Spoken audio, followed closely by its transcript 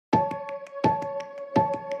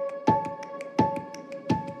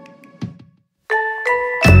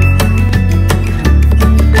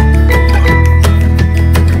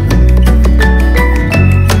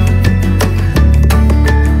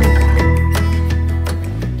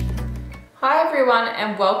everyone,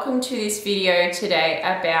 and welcome to this video today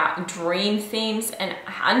about dream themes and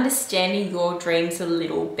understanding your dreams a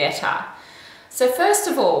little better. So first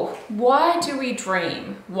of all, why do we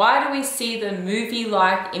dream? Why do we see the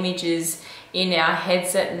movie-like images in our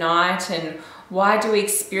heads at night, and why do we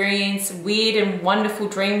experience weird and wonderful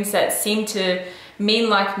dreams that seem to mean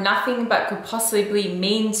like nothing but could possibly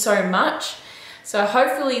mean so much? So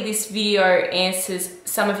hopefully this video answers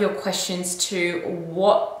some of your questions to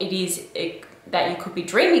what it is that you could be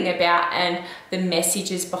dreaming about and the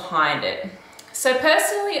messages behind it. So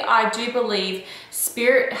personally, I do believe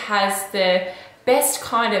spirit has the best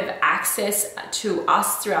kind of access to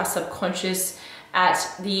us through our subconscious at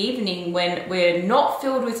the evening when we're not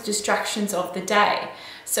filled with distractions of the day.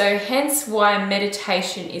 So hence why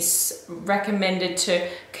meditation is recommended to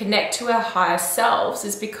connect to our higher selves,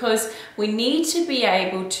 is because we need to be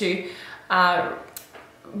able to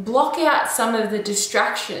block out some of the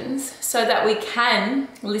distractions so that we can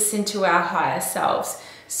listen to our higher selves.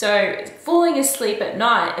 So falling asleep at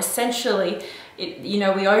night, essentially, we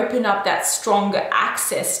open up that stronger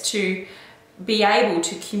access to be able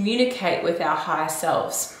to communicate with our higher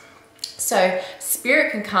selves. So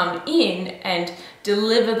spirit can come in and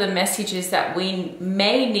deliver the messages that we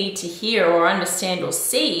may need to hear or understand or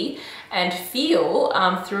see and feel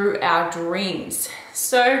through our dreams.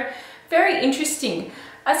 So very interesting.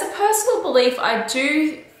 As a personal belief, I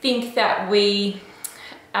do think that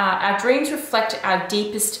our dreams reflect our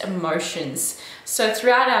deepest emotions. So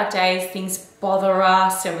throughout our days, things bother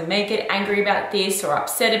us and we may get angry about this or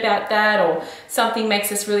upset about that, or something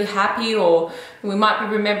makes us really happy, or we might be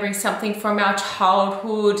remembering something from our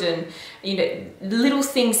childhood, and little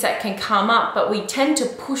things that can come up, but we tend to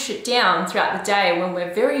push it down throughout the day when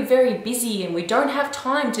we're very, very busy and we don't have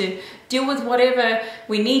time to deal with whatever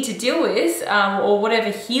we need to deal with, or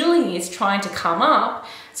whatever healing is trying to come up.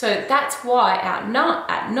 So that's why at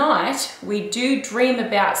night we do dream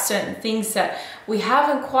about certain things that we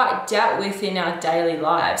haven't quite dealt with in our daily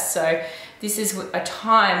lives. So this is a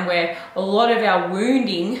time where a lot of our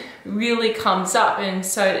wounding really comes up, and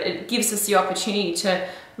so it gives us the opportunity to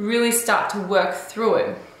really start to work through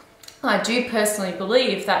it. I do personally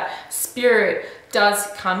believe that spirit does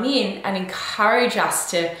come in and encourage us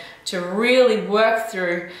to really work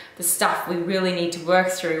through the stuff we really need to work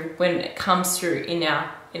through when it comes through in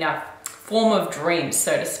our form of dreams,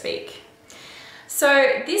 so to speak.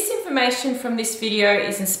 So this information from this video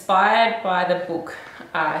is inspired by the book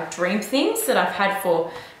Dream Things that I've had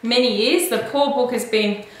for many years. The poor book has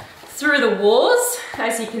been through the wars,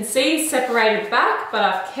 as you can see, separated back, but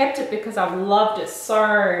I've kept it because I've loved it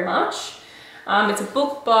so much. It's a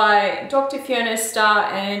book by Dr. Fiona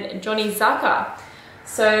Starr and Johnny Zucker.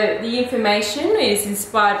 So the information is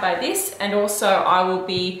inspired by this, and also I will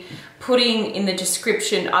be putting in the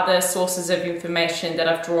description other sources of information that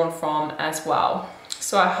I've drawn from as well.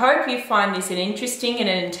 So I hope you find this an interesting and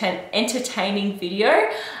an entertaining video.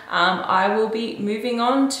 I will be moving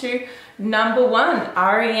on to number 1,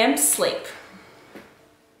 REM sleep.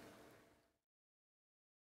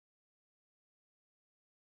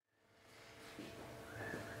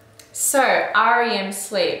 So REM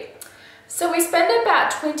sleep. So we spend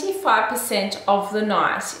about 25% of the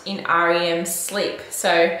night in REM sleep.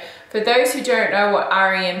 So for those who don't know what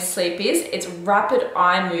REM sleep is, it's rapid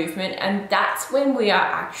eye movement, and that's when we are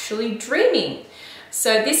actually dreaming.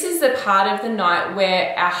 So this is the part of the night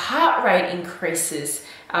where our heart rate increases,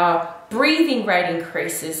 our breathing rate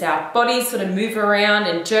increases, our bodies sort of move around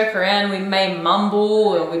and jerk around. We may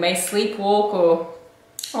mumble or we may sleepwalk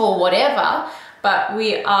or whatever, but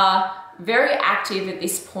we are very active at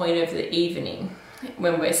this point of the evening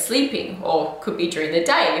when we're sleeping, or could be during the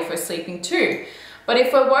day if we're sleeping too. But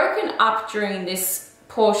if we're woken up during this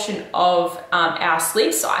portion of our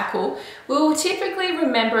sleep cycle, we will typically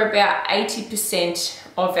remember about 80%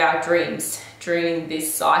 of our dreams during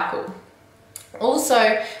this cycle.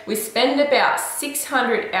 Also, we spend about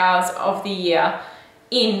 600 hours of the year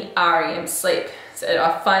in REM sleep. So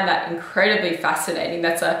I find that incredibly fascinating.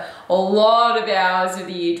 That's a lot of hours of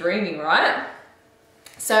the year dreaming, right?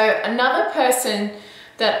 So another person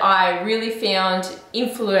that I really found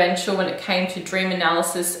influential when it came to dream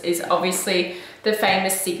analysis is obviously the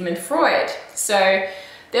famous Sigmund Freud. So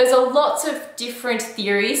there's lots of different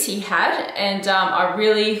theories he had, and I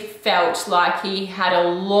really felt like he had a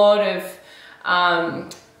lot of, I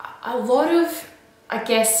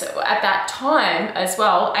guess at that time as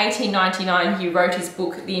well, 1899, he wrote his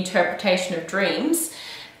book, The Interpretation of Dreams,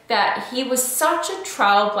 that he was such a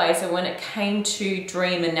trailblazer when it came to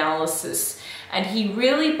dream analysis. and he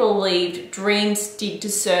really believed dreams did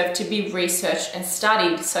deserve to be researched and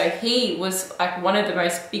studied. So he was like one of the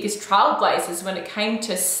most biggest trailblazers when it came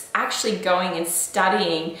to actually going and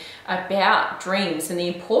studying about dreams and the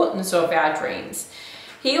importance of our dreams.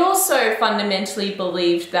 He also fundamentally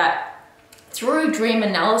believed that through dream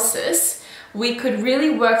analysis, we could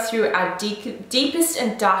really work through our deepest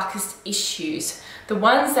and darkest issues, the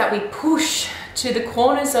ones that we push to the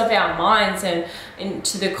corners of our minds and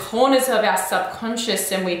into the corners of our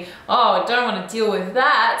subconscious, and we, oh, I don't want to deal with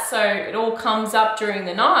that, so it all comes up during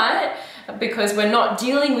the night because we're not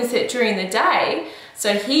dealing with it during the day.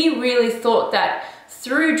 So he really thought that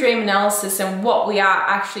through dream analysis and what we are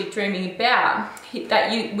actually dreaming about,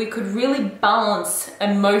 that we could really balance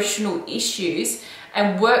emotional issues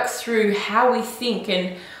and work through how we think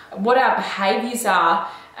and what our behaviors are,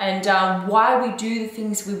 and why we do the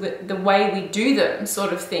things the way we do them,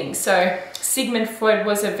 sort of thing. So Sigmund Freud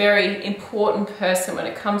was a very important person when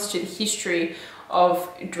it comes to the history of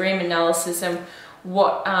dream analysis and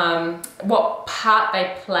what part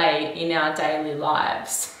they play in our daily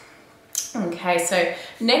lives. Okay, so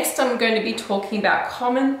next I'm going to be talking about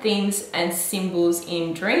common themes and symbols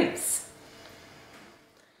in dreams.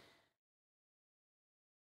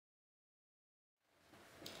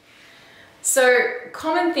 So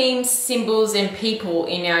common themes, symbols, and people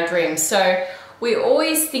in our dreams. So we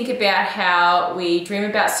always think about how we dream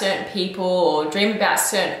about certain people or dream about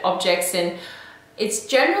certain objects, and it's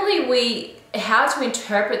generally how to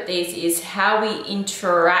interpret these is how we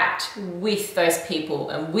interact with those people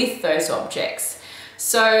and with those objects.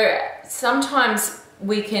 So sometimes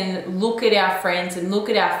we can look at our friends and look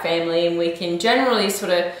at our family, and we can generally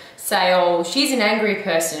sort of say, oh, she's an angry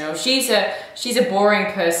person, or she's a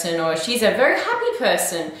boring person, or she's a very happy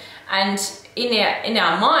person. And in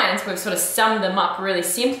our minds, we've sort of summed them up really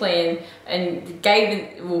simply and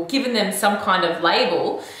given them some kind of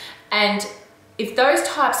label. And if those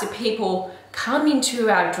types of people come into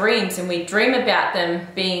our dreams and we dream about them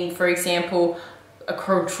being, for example, a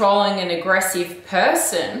controlling and aggressive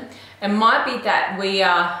person, it might be that we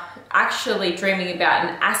are actually dreaming about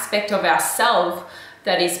an aspect of ourselves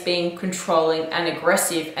that is being controlling and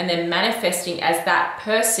aggressive, and then manifesting as that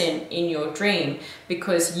person in your dream,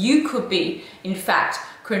 because you could be, in fact,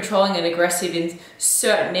 controlling and aggressive in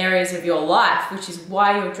certain areas of your life, which is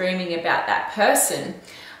why you're dreaming about that person.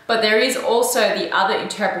 But there is also the other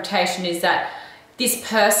interpretation, is that this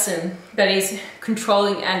person that is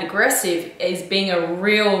controlling and aggressive is being a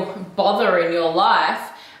real bother in your life,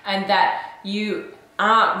 and that you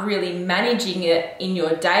aren't really managing it in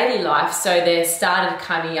your daily life, so they started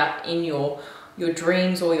coming up in your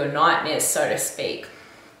dreams or your nightmares, so to speak.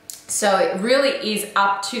 So it really is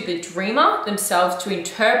up to the dreamer themselves to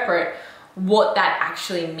interpret what that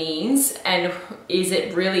actually means, and is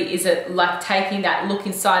it like taking that look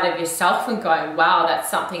inside of yourself and going, wow, that's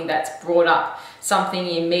something that's brought up something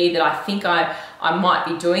in me that I think I might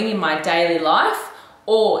be doing in my daily life,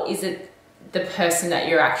 or is it the person that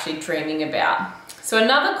you're actually dreaming about? So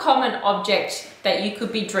another common object that you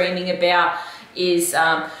could be dreaming about is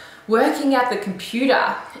working at the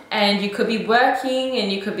computer, and you could be working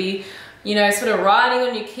and you could be, you know, sort of writing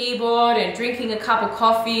on your keyboard and drinking a cup of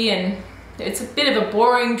coffee, and it's a bit of a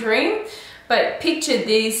boring dream, but picture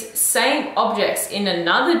these same objects in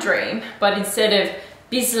another dream, but instead of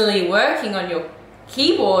busily working on your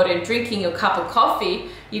keyboard and drinking your cup of coffee,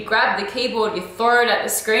 you grab the keyboard, you throw it at the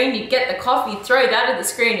screen, you get the coffee, throw that at the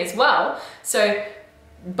screen as well. So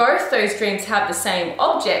both those dreams have the same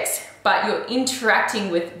objects, but you're interacting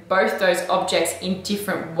with both those objects in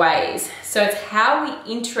different ways. So it's how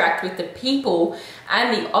we interact with the people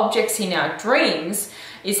and the objects in our dreams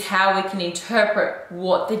is how we can interpret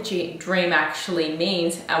what the dream actually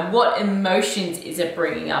means and what emotions is it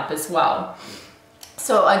bringing up as well.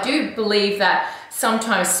 So I do believe that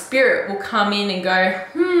sometimes spirit will come in and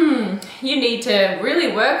go, you need to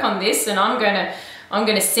really work on this, and I'm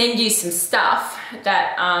gonna send you some stuff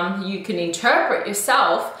that you can interpret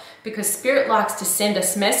yourself, because spirit likes to send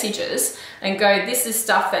us messages and go, this is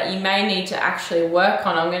stuff that you may need to actually work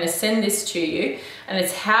on. I'm going to send this to you. And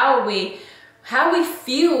it's how we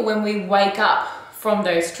feel when we wake up from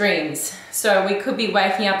those dreams. So we could be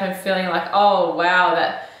waking up and feeling like, oh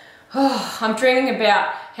wow, I'm dreaming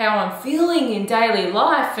about how I'm feeling in daily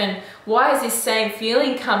life, and why is this same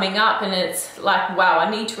feeling coming up? And it's like, wow,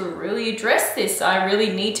 I need to really address this. I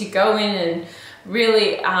really need to go in and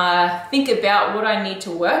really think about what I need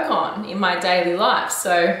to work on in my daily life.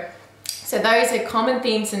 So those are common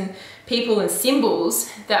themes and people and symbols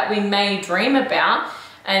that we may dream about,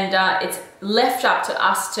 and it's left up to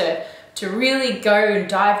us to really go and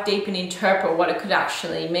dive deep and interpret what it could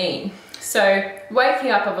actually mean. So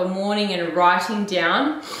waking up of a morning and writing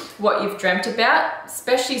down what you've dreamt about,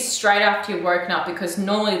 especially straight after you're woken up, because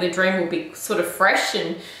normally the dream will be sort of fresh,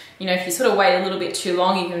 and you know, if you sort of wait a little bit too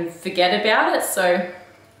long, you can forget about it. So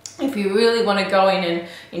if you really want to go in and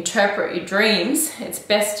interpret your dreams, it's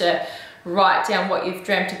best to write down what you've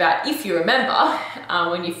dreamt about, if you remember,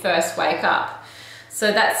 when you first wake up.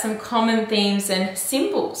 So that's some common themes and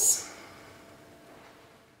symbols.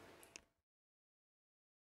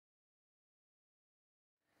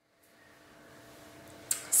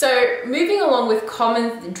 So moving along with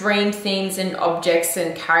common dream themes and objects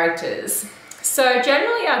and characters. So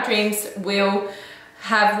generally our dreams will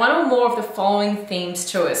have one or more of the following themes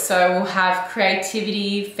to it. So we'll have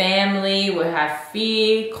creativity, family, we'll have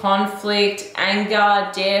fear, conflict,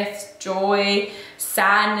 anger, death, joy,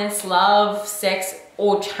 sadness, love, sex,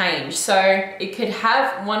 or change. So it could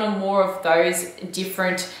have one or more of those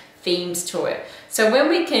different themes to it. So when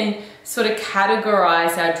we can sort of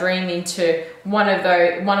categorize our dream into one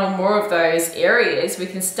or more of those areas, we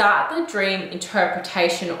can start the dream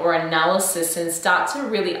interpretation or analysis and start to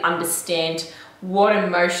really understand what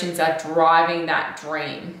emotions are driving that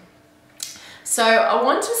dream. So I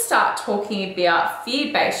want to start talking about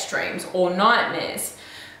fear-based dreams or nightmares.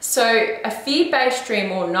 So a fear-based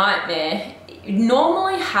dream or nightmare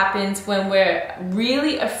normally happens when we're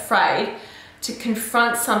really afraid to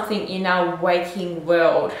confront something in our waking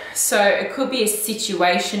world. So it could be a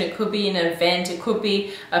situation, it could be an event, it could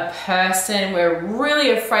be a person, we're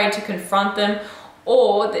really afraid to confront them,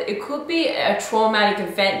 or it could be a traumatic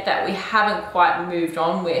event that we haven't quite moved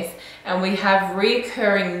on with, and we have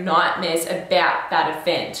recurring nightmares about that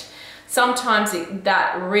event. Sometimes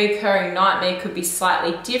that recurring nightmare could be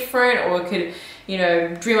slightly different, or it could, you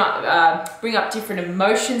know, bring up different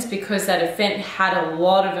emotions because that event had a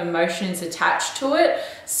lot of emotions attached to it.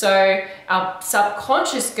 So our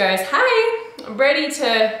subconscious goes, hey, I'm ready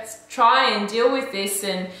to try and deal with this,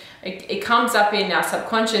 and it comes up in our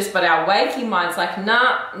subconscious, but our waking mind's like,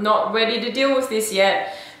 nah, not ready to deal with this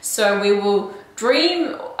yet. So we will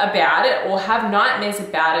dream about it or have nightmares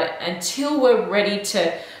about it until we're ready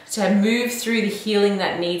to move through the healing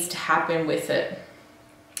that needs to happen with it.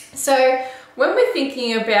 So when we're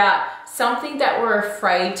thinking about something that we're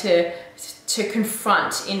afraid to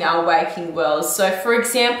confront in our waking world, so for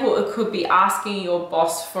example, it could be asking your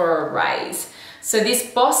boss for a raise. So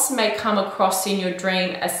this boss may come across in your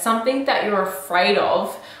dream as something that you're afraid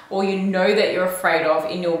of, or you know that you're afraid of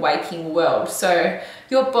in your waking world. So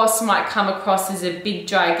your boss might come across as a big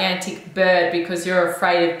gigantic bird because you're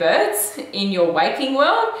afraid of birds in your waking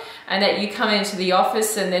world, and that you come into the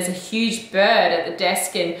office and there's a huge bird at the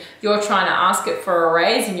desk and you're trying to ask it for a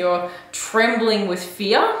raise and you're trembling with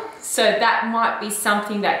fear. So that might be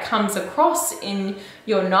something that comes across in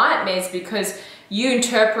your nightmares because you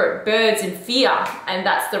interpret birds in fear, and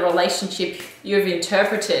that's the relationship you've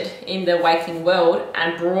interpreted in the waking world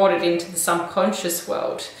and brought it into the subconscious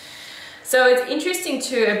world. So it's interesting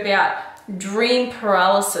too about dream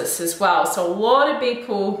paralysis as well. So a lot of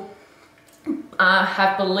people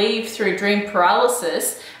have believed through dream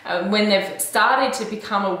paralysis when they've started to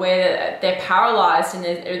become aware that they're paralyzed and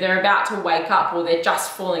they're about to wake up or they're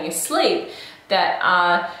just falling asleep,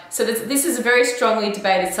 that so this is a very strongly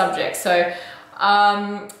debated subject. So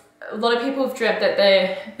a lot of people have dreamt that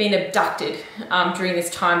they've been abducted during this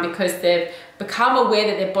time because they've become aware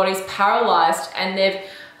that their body's paralyzed and they've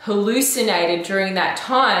hallucinated during that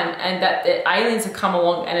time, and that the aliens have come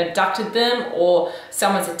along and abducted them, or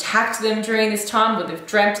someone's attacked them during this time, or they've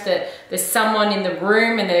dreamt that there's someone in the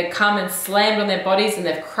room and they've come and slammed on their bodies and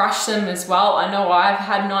they've crushed them as well. I know I've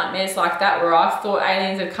had nightmares like that where I've thought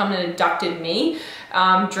aliens have come and abducted me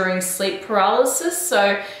during sleep paralysis.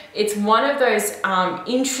 So it's one of those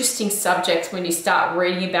interesting subjects when you start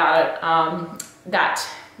reading about it, that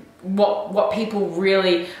what people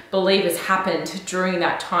really believe has happened during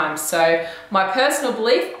that time. So my personal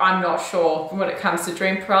belief, I'm not sure when it comes to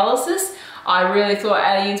dream paralysis. I really thought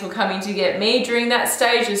aliens were coming to get me during that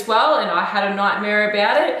stage as well, and I had a nightmare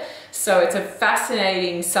about it. So it's a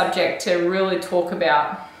fascinating subject to really talk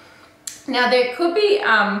about. Now there could be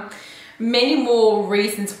many more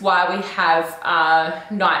reasons why we have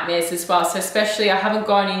nightmares as well. So especially, I haven't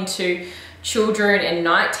gone into children and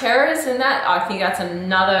night terrors and that. I think that's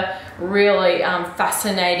another really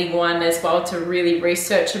fascinating one as well to really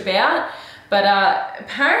research about. But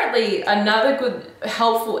apparently another good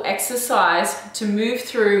helpful exercise to move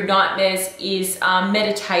through nightmares is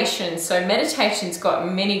meditation. So meditation's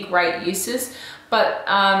got many great uses, but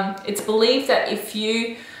it's believed that if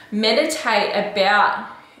you meditate about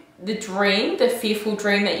the dream, the fearful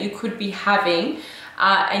dream that you could be having,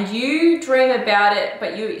 and you dream about it,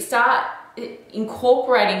 but you start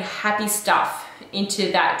incorporating happy stuff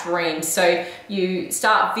into that dream. So you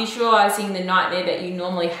start visualizing the nightmare that you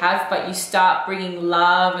normally have, but you start bringing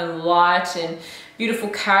love and light and beautiful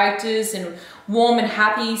characters and warm and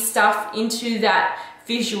happy stuff into that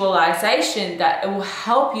visualization, that it will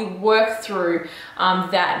help you work through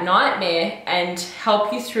that nightmare and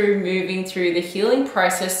help you through moving through the healing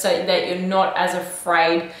process, so that you're not as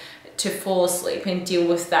afraid to fall asleep and deal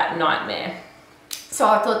with that nightmare. So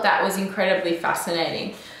I thought that was incredibly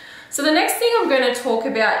fascinating. So the next thing I'm going to talk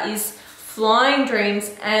about is flying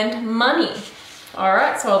dreams and money. All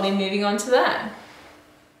right, so I'll be moving on to that.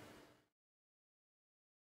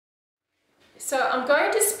 So I'm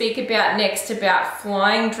going to speak about next about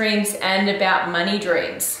flying dreams and about money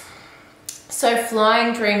dreams. So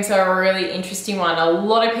flying dreams are a really interesting one. A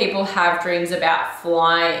lot of people have dreams about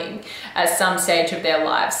flying at some stage of their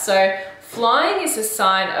lives. So flying is a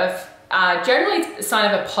sign of generally a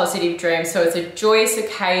sign of a positive dream. So it's a joyous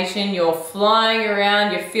occasion, you're flying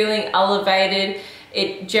around, you're feeling elevated.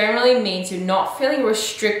 It generally means you're not feeling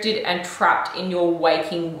restricted and trapped in your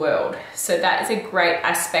waking world. So that is a great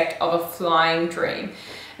aspect of a flying dream.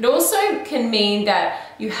 It also can mean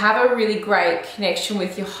that you have a really great connection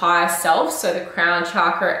with your higher self, so the crown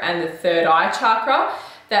chakra and the third eye chakra,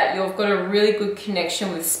 that you've got a really good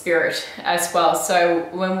connection with spirit as well. So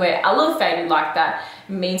when we're elevated like that,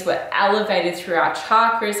 it means we're elevated through our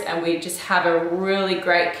chakras and we just have a really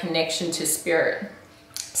great connection to spirit.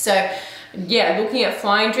 So yeah, looking at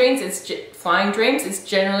flying dreams, it's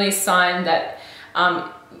generally a sign that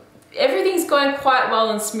everything's going quite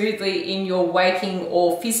well and smoothly in your waking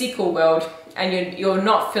or physical world, and you're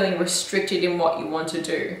not feeling restricted in what you want to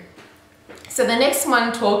do. So the next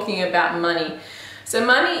one, talking about money. So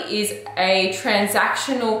money is a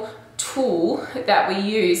transactional tool that we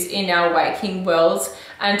use in our waking worlds,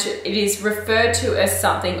 and it is referred to as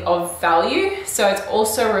something of value. So it's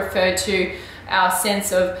also referred to our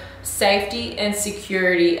sense of safety and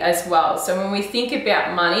security as well. So when we think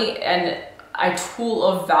about money and a tool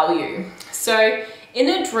of value, so in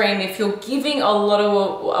a dream, if you're giving a lot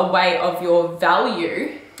away of your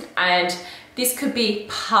value, and this could be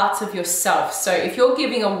parts of yourself. So if you're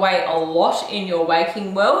giving away a lot in your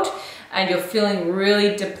waking world and you're feeling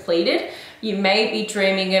really depleted, you may be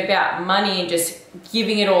dreaming about money and just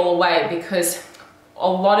giving it all away, because a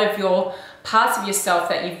lot of your parts of yourself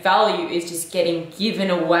that you value is just getting given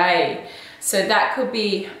away. So that could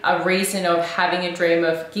be a reason of having a dream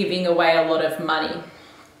of giving away a lot of money.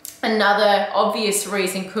 Another obvious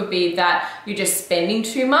reason could be that you're just spending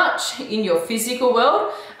too much in your physical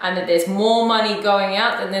world, and that there's more money going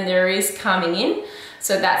out than there is coming in.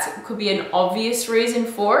 So that could be an obvious reason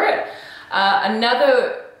for it.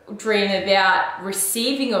 Another dream about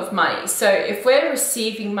receiving of money. So if we're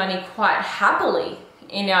receiving money quite happily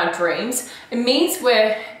in our dreams, it means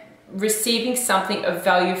we're receiving something of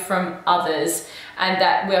value from others, and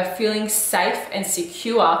that we're feeling safe and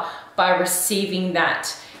secure by receiving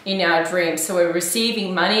that in our dreams. So we're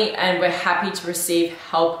receiving money and we're happy to receive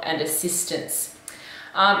help and assistance.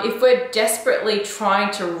 If we're desperately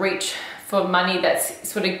trying to reach for money that's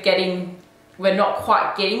sort of we're not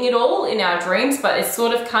quite getting it all in our dreams, but it's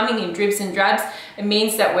sort of coming in dribs and drabs, it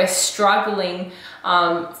means that we're struggling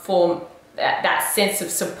for that sense of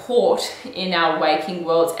support in our waking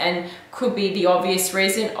worlds, and could be the obvious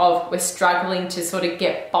reason of we're struggling to sort of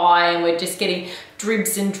get by and we're just getting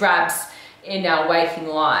dribs and drabs in our waking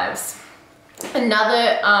lives.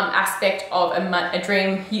 Another aspect of a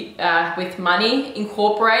dream with money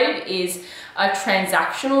incorporated is a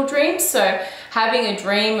transactional dream. So having a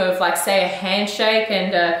dream of, like, say, a handshake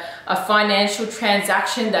and a financial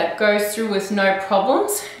transaction that goes through with no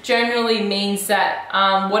problems generally means that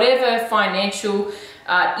whatever financial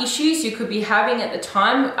issues you could be having at the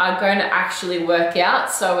time are going to actually work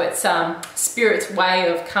out. So it's Spirit's way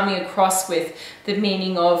of coming across with the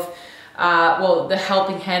meaning of well, the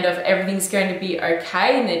helping hand of everything's going to be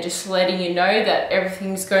okay, and they're just letting you know that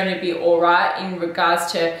everything's going to be all right in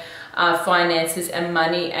regards to finances and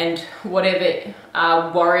money and whatever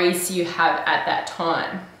worries you have at that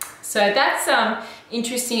time. So that's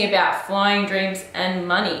interesting about flying dreams and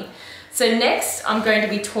money. So next I'm going to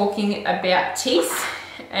be talking about teeth,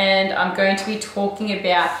 and I'm going to be talking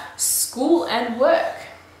about school and work.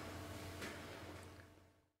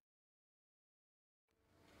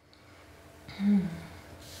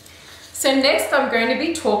 So next I'm going to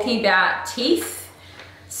be talking about teeth,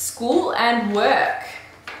 school and work.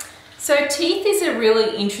 So teeth is a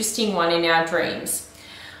really interesting one in our dreams.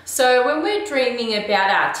 So when we're dreaming about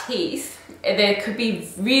our teeth, there could be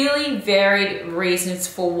really varied reasons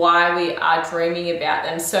for why we are dreaming about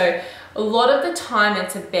them. So a lot of the time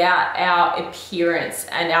it's about our appearance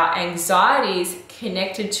and our anxieties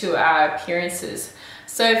connected to our appearances.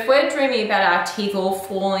 So if we're dreaming about our teeth all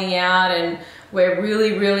falling out and we're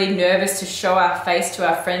really nervous to show our face to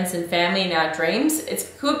our friends and family in our dreams,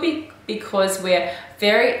 it could be because we're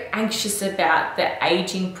very anxious about the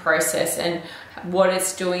aging process and what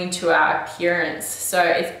it's doing to our appearance. So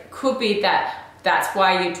it could be that that's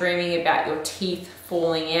why you're dreaming about your teeth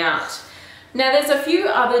falling out. Now there's a few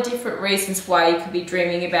other different reasons why you could be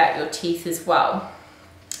dreaming about your teeth as well.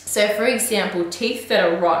 So for example, teeth that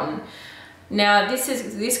are rotten. Now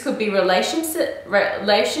this could be relationships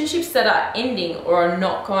that are ending or are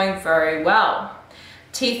not going very well.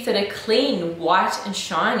 Teeth that are clean, white and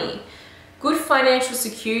shiny. Good financial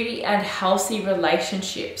security and healthy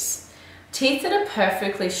relationships. Teeth that are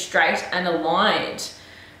perfectly straight and aligned.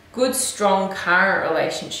 Good, strong current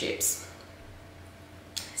relationships.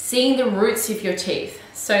 Seeing the roots of your teeth.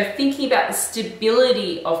 So thinking about the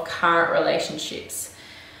stability of current relationships.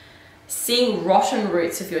 Seeing rotten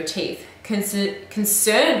roots of your teeth.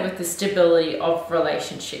 Concerned with the stability of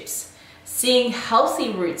relationships. Seeing healthy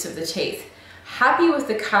roots of the teeth. Happy with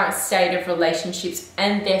the current state of relationships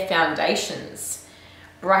and their foundations.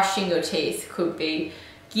 Brushing your teeth could be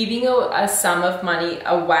giving a sum of money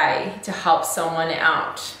away to help someone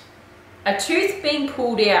out. A tooth being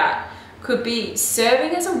pulled out could be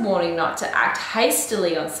serving as a warning not to act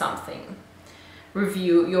hastily on something.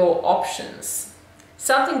 Review your options.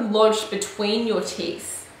 Something lodged between your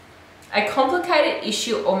teeth. A complicated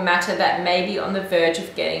issue or matter that may be on the verge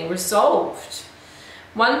of getting resolved.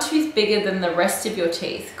 One tooth bigger than the rest of your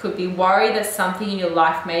teeth could be worried that something in your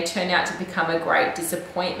life may turn out to become a great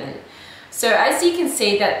disappointment. So as you can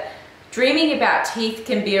see, that dreaming about teeth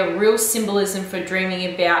can be a real symbolism for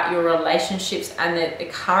dreaming about your relationships and the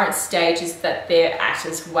current stages that they're at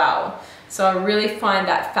as well. So I really find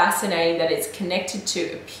that fascinating that it's connected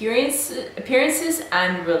to appearances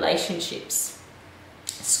and relationships.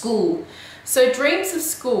 School. So dreams of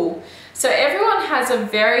school. So everyone has a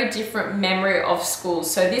very different memory of school.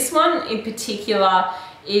 So this one in particular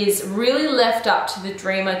is really left up to the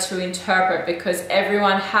dreamer to interpret, because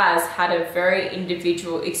everyone has had a very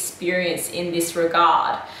individual experience in this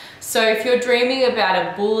regard. So if you're dreaming about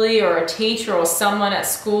a bully or a teacher or someone at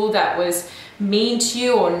school that was mean to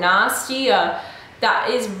you or nasty,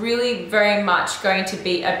 that is really very much going to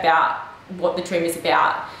be about what the dream is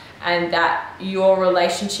about, and that your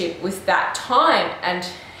relationship with that time and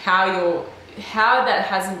how that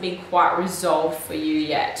hasn't been quite resolved for you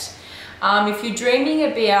yet. If you're dreaming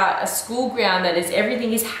about a school ground that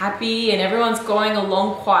everything is happy and everyone's going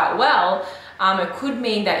along quite well, it could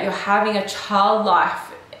mean that you're having a childlike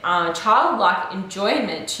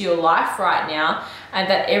enjoyment to your life right now, and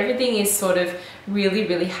that everything is sort of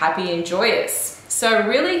really happy and joyous. So it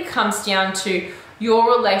really comes down to your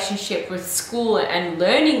relationship with school and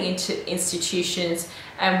learning institutions,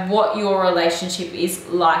 and what your relationship is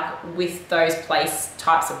like with those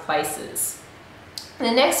types of places.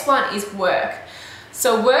 The next one is work.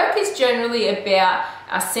 So work is generally about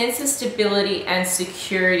our sense of stability and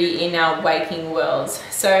security in our waking worlds.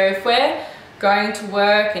 So if we're going to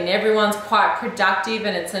work and everyone's quite productive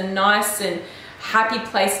and it's a nice and happy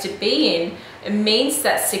place to be in, it means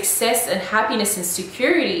that success and happiness and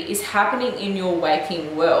security is happening in your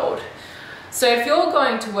waking world. So if you're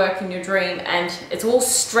going to work in your dream and it's all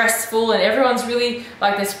stressful and everyone's really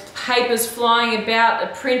like, there's papers flying about, the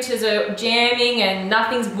printers are jamming and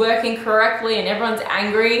nothing's working correctly and everyone's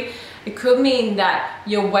angry, it could mean that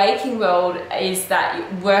your waking world is that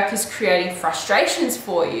work is creating frustrations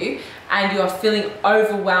for you and you're feeling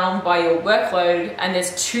overwhelmed by your workload and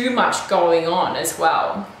there's too much going on as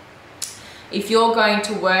well. If you're going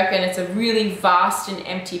to work and it's a really vast and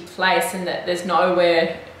empty place and that there's no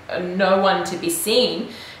one to be seen,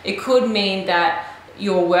 it could mean that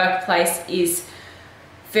your workplace is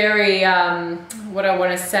very,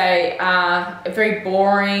 very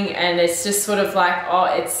boring, and it's just sort of like, oh,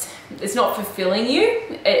 it's not fulfilling you.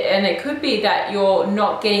 And it could be that you're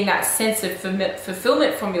not getting that sense of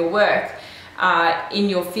fulfillment from your work in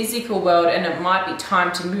your physical world, and it might be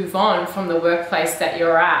time to move on from the workplace that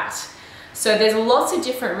you're at. So there's lots of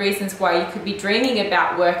different reasons why you could be dreaming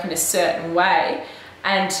about work in a certain way,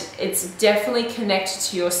 and it's definitely connected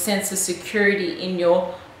to your sense of security in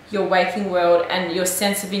your waking world and your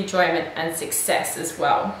sense of enjoyment and success as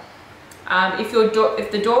well. If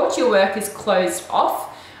the door to your work is closed off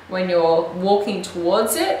when you're walking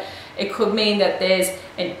towards it, It could mean that there's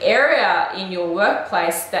an area in your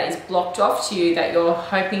workplace that is blocked off to you that you're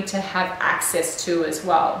hoping to have access to as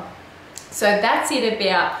well. So that's it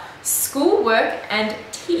about schoolwork and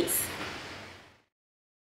teeth.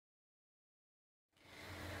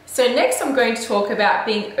 So next I'm going to talk about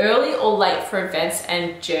being early or late for events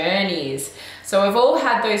and journeys. So we've all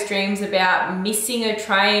had those dreams about missing a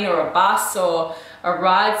train or a bus or a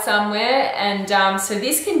ride somewhere, and so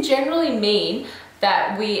this can generally mean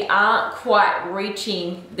that we aren't quite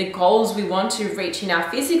reaching the goals we want to reach in our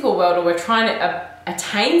physical world, or we're trying to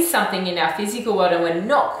attain something in our physical world and we're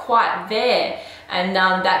not quite there, and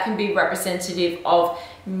that can be representative of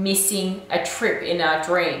missing a trip in our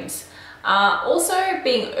dreams. Also,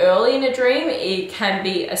 being early in a dream, it can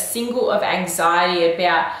be a signal of anxiety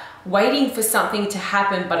about waiting for something to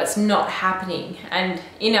happen, but it's not happening. And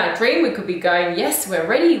in our dream, we could be going, yes, we're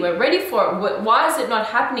ready for it. Why is it not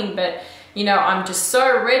happening? But you know, I'm just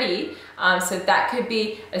so ready. So that could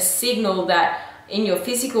be a signal that in your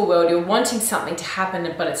physical world, you're wanting something to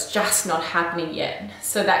happen, but it's just not happening yet.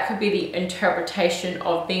 So that could be the interpretation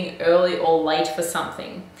of being early or late for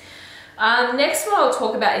something. Next one I'll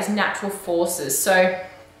talk about is natural forces. So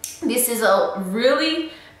this is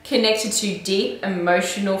really connected to deep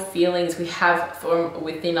emotional feelings we have from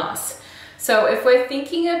within us. So if we're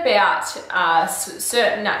thinking about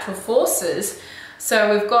certain natural forces,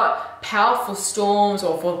 so we've got powerful storms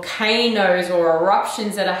or volcanoes or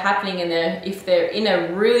eruptions that are happening, and if they're in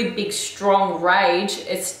a really big, strong rage,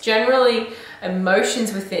 it's generally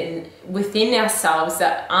emotions within ourselves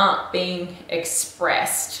that aren't being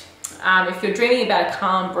expressed. If you're dreaming about a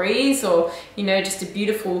calm breeze or, you know, just a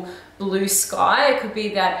beautiful blue sky, it could be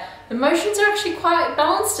that emotions are actually quite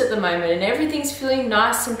balanced at the moment and everything's feeling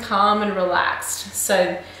nice and calm and relaxed.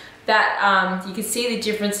 So that you can see the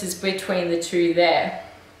differences between the two there.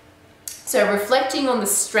 So reflecting on the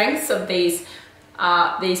strengths of these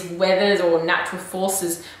weathers or natural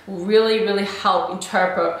forces will really help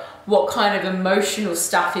interpret what kind of emotional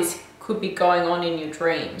stuff could be going on in your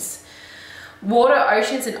dreams. Water,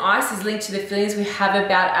 oceans, and ice is linked to the feelings we have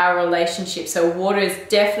about our relationship. So water is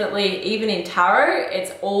definitely, even in tarot,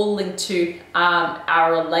 it's all linked to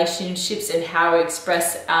our relationships and how we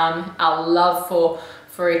express our love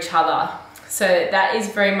for each other. So that is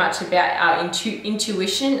very much about our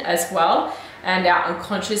intuition as well, and our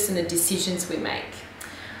unconscious and the decisions we make.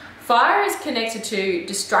 Fire is connected to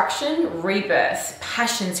destruction, rebirth,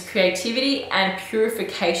 passions, creativity, and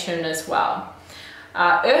purification as well.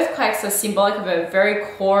 Earthquakes are symbolic of a very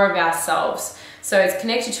core of ourselves, so it's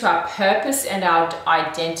connected to our purpose and our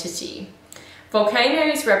identity.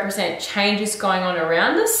 Volcanoes represent changes going on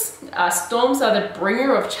around us. Storms are the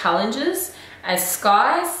bringer of challenges, and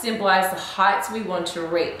skies symbolize the heights we want to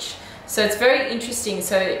reach. So it's very interesting.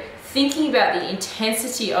 So thinking about the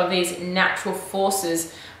intensity of these natural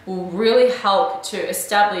forces will really help to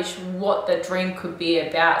establish what the dream could be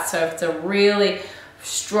about. So if it's a really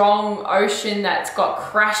strong ocean that's got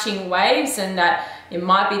crashing waves, and that it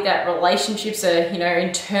might be that relationships are, you know,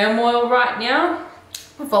 in turmoil right now,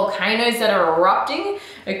 volcanoes that are erupting,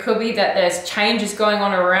 it could be that there's changes going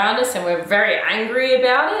on around us and we're very angry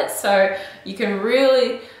about it. So you can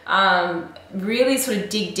really sort of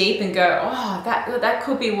dig deep and go, oh, that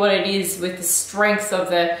could be what it is, with the strength of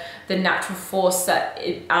the natural force that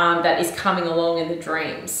is coming along in the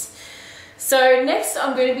dreams. So next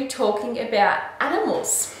I'm going to be talking about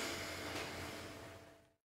animals.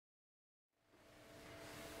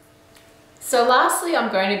 So lastly,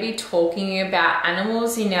 I'm going to be talking about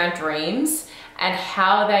animals in our dreams and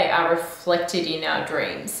how they are reflected in our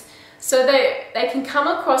dreams. So they can come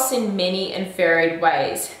across in many and varied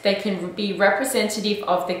ways. They can be representative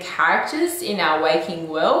of the characters in our waking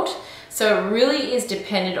world. So it really is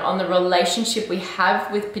dependent on the relationship we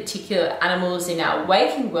have with particular animals in our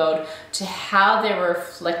waking world to how they're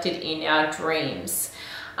reflected in our dreams.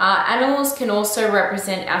 Animals can also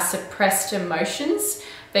represent our suppressed emotions.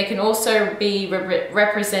 They can also be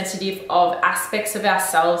representative of aspects of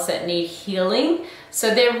ourselves that need healing.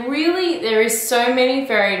 So there is so many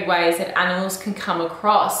varied ways that animals can come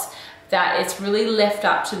across, that it's really left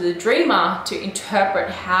up to the dreamer to interpret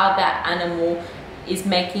how that animal is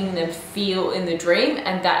making them feel in the dream,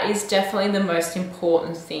 and that is definitely the most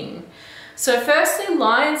important thing. So firstly,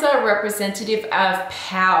 lions are representative of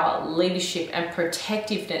power, leadership, and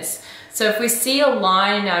protectiveness. So if we see a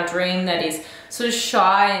lion in our dream that is sort of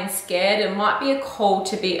shy and scared, it might be a call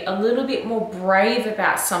to be a little bit more brave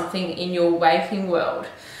about something in your waking world.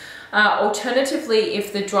 Alternatively,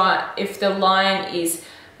 if the lion is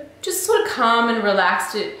just sort of calm and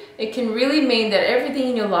relaxed, it can really mean that everything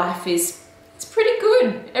in your life it's pretty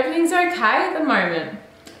good. Everything's okay at the moment.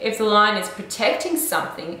 if the lion is protecting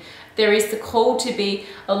something, there is the call to be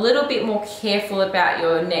a little bit more careful about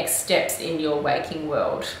your next steps in your waking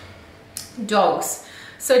world. Dogs.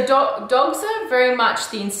 So dogs are very much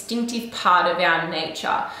the instinctive part of our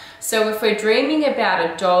nature. So if we're dreaming about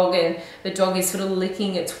a dog and the dog is sort of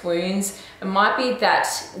licking its wounds, it might be that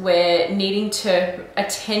we're needing to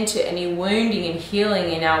attend to any wounding and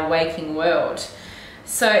healing in our waking world.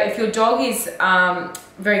 So if your dog is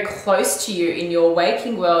very close to you in your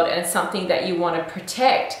waking world and something that you want to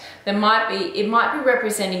protect, it might be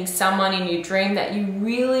representing someone in your dream that you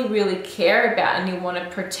really, really care about and you want to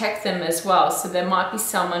protect them as well. So there might be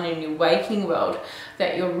someone in your waking world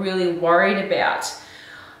that you're really worried about.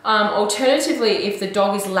 Alternatively, if the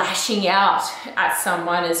dog is lashing out at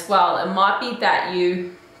someone as well, it might be that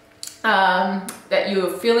you're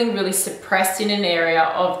feeling really suppressed in an area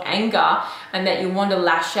of anger and that you want to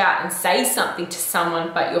lash out and say something to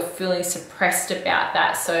someone, but you're feeling suppressed about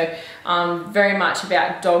that. So very much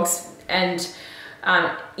about dogs and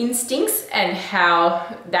instincts and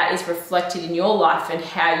how that is reflected in your life and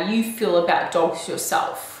how you feel about dogs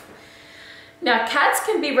yourself. Now, cats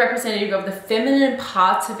can be representative of the feminine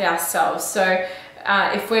parts of ourselves. So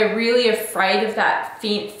if we're really afraid of that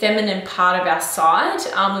feminine part of our side,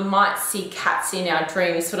 we might see cats in our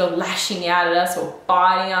dreams sort of lashing out at us or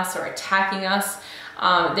biting us or attacking us.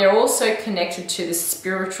 They're also connected to the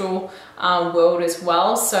spiritual world as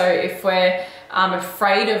well. So if we're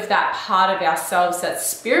afraid of that part of ourselves that's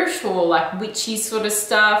spiritual, like witchy sort of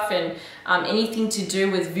stuff and anything to do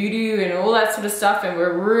with voodoo and all that sort of stuff, and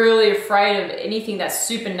we're really afraid of anything that's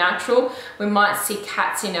supernatural, we might see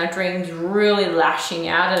cats in our dreams really lashing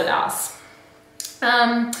out at us.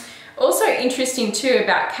 Also interesting too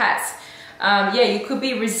about cats, you could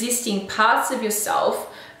be resisting parts of yourself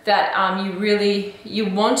that you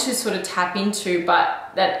want to sort of tap into, but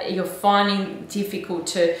that you're finding difficult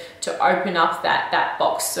to open up that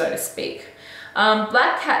box, so to speak.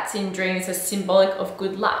 Black cats in dreams are symbolic of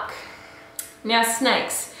good luck. Now,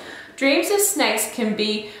 snakes. Dreams of snakes can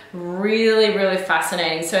be really, really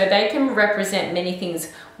fascinating. So they can represent many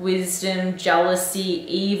things: wisdom, jealousy,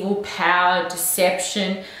 evil, power,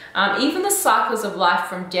 deception, even the cycles of life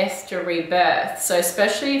from death to rebirth. So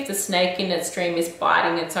especially if the snake in its dream is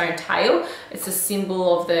biting its own tail, it's a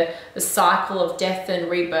symbol of the cycle of death and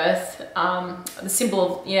rebirth, the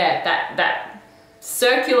symbol of, that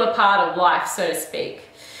circular part of life, so to speak.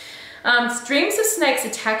 Dreams of snakes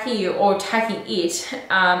attacking you or attacking it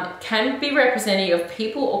can be representative of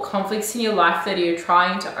people or conflicts in your life that you're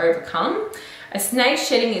trying to overcome. A snake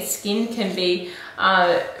shedding its skin can be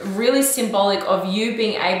really symbolic of you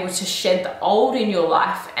being able to shed the old in your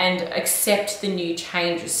life and accept the new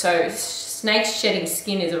changes. So snakes shedding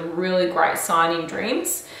skin is a really great sign in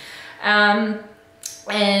dreams. And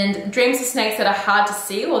dreams of snakes that are hard to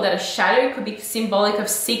see or that are shadowed could be symbolic of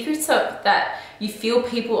secrets that you feel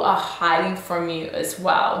people are hiding from you as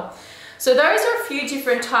well. So those are a few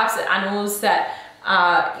different types of animals that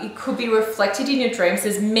it could be reflected in your dreams.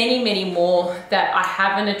 There's many, many more that I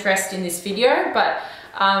haven't addressed in this video, but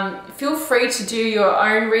feel free to do your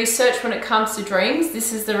own research when it comes to dreams.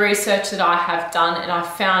 This is the research that I have done and I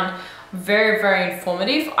found very, very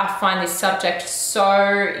informative. I find this subject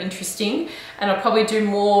so interesting and I'll probably do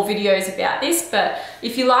more videos about this, but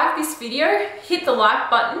if you like this video, hit the like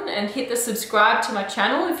button and hit the subscribe to my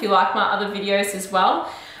channel if you like my other videos as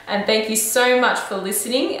well. And thank you so much for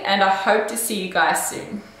listening, and I hope to see you guys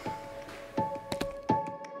soon.